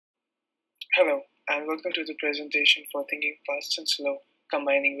Hello, and welcome to the presentation for Thinking Fast and Slow,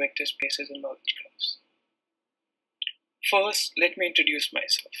 Combining Vector Spaces and Knowledge Graphs. First, let me introduce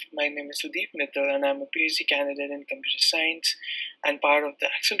myself. My name is Sudip Mittal, and I'm a PhD candidate in computer science and part of the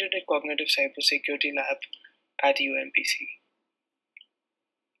Accelerated Cognitive Cybersecurity Lab at UMPC.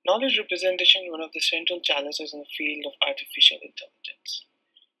 Knowledge representation is one of the central challenges in the field of artificial intelligence.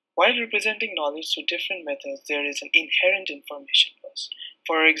 While representing knowledge through different methods, there is an inherent information loss.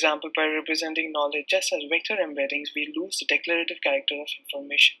 For example, by representing knowledge just as vector embeddings, we lose the declarative character of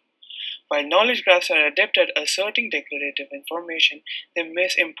information. While knowledge graphs are adept at asserting declarative information, they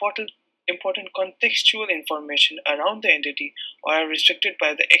miss important contextual information around the entity or are restricted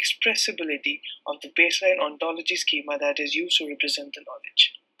by the expressibility of the baseline ontology schema that is used to represent the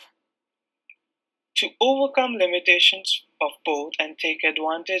knowledge. To overcome limitations of both and take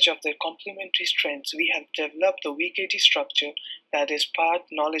advantage of their complementary strengths, we have developed the VKG structure that is part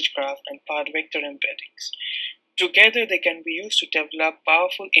knowledge graph and part vector embeddings. Together, they can be used to develop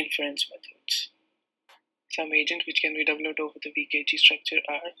powerful inference methods. Some agents which can be developed over the VKG structure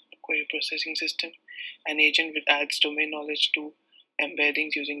are a query processing system, an agent which adds domain knowledge to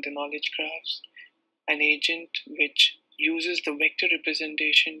embeddings using the knowledge graphs, an agent which uses the vector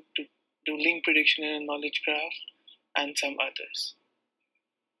representation to do link prediction in a knowledge graph, and some others.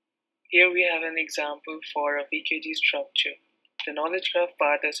 Here we have an example for a VKG structure. The knowledge graph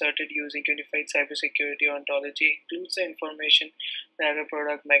part asserted using unified cybersecurity ontology includes the information that a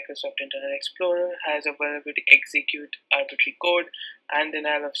product Microsoft Internet Explorer has a vulnerability execute arbitrary code and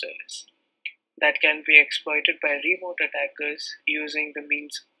denial of service that can be exploited by remote attackers using the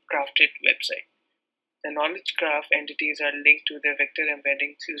means crafted website. The knowledge graph entities are linked to their vector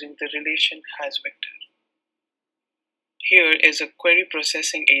embeddings using the relation has vector. Here is a query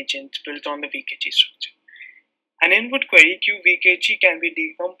processing agent built on the VKG structure. An input query QVKG can be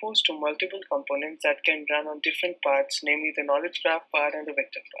decomposed to multiple components that can run on different parts, namely the knowledge graph part and the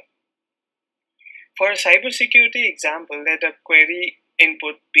vector part. For a cybersecurity example, let a query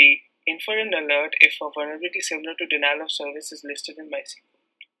input be infer an alert if a vulnerability similar to denial of service is listed in MySQL.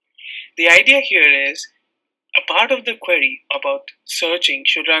 The idea here is a part of the query about searching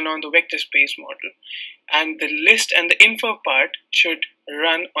should run on the vector space model, and the list and the infer part should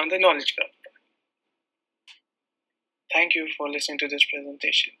run on the knowledge graph part. Thank you for listening to this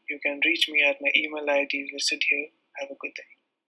presentation. You can reach me at my email ID listed here. Have a good day.